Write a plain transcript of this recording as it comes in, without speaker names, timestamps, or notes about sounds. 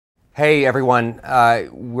Hey everyone,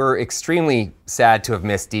 we're extremely sad to have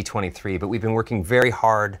missed D23, but we've been working very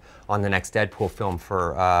hard on the next Deadpool film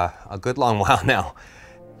for a good long while now.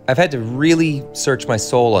 I've had to really search my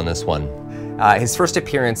soul on this one. His first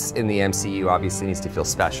appearance in the MCU obviously needs to feel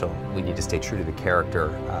special. We need to stay true to the character,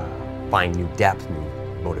 find new depth,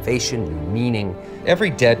 new motivation, new meaning. Every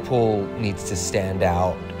Deadpool needs to stand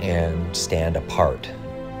out and stand apart.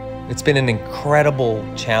 It's been an incredible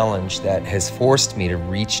challenge that has forced me to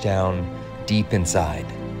reach down deep inside.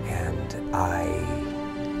 And I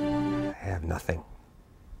have nothing.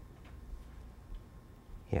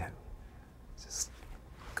 Yeah, it's just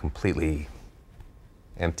completely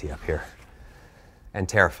empty up here and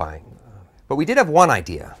terrifying. But we did have one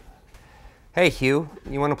idea. Hey Hugh,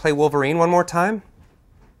 you want to play Wolverine one more time?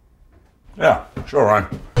 Yeah, sure,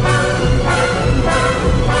 Ryan.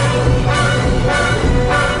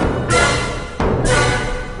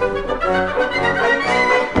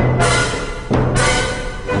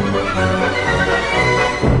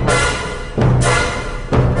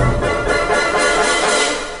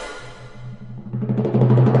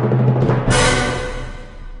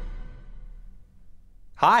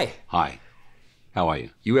 Hi. Hi. How are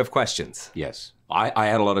you? You have questions. Yes. I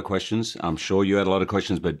had a lot of questions. I'm sure you had a lot of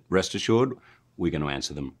questions, but rest assured, we're going to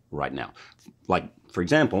answer them right now. Like, for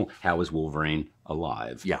example, how is Wolverine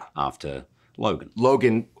alive after Logan?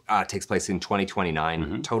 Logan takes place in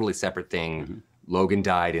 2029, totally separate thing. Logan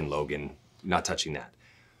died in Logan, not touching that.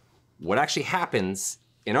 What actually happens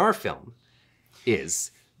in our film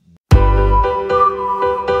is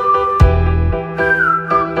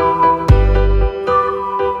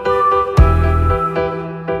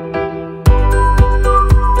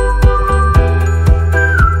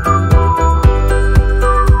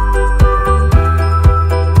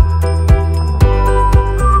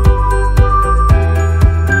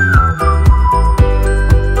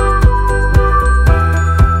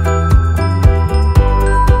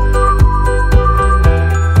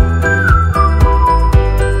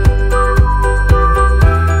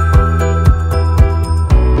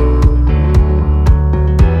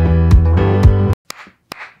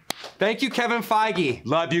Thank you, Kevin Feige.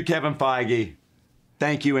 Love you, Kevin Feige.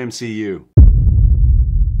 Thank you, MCU.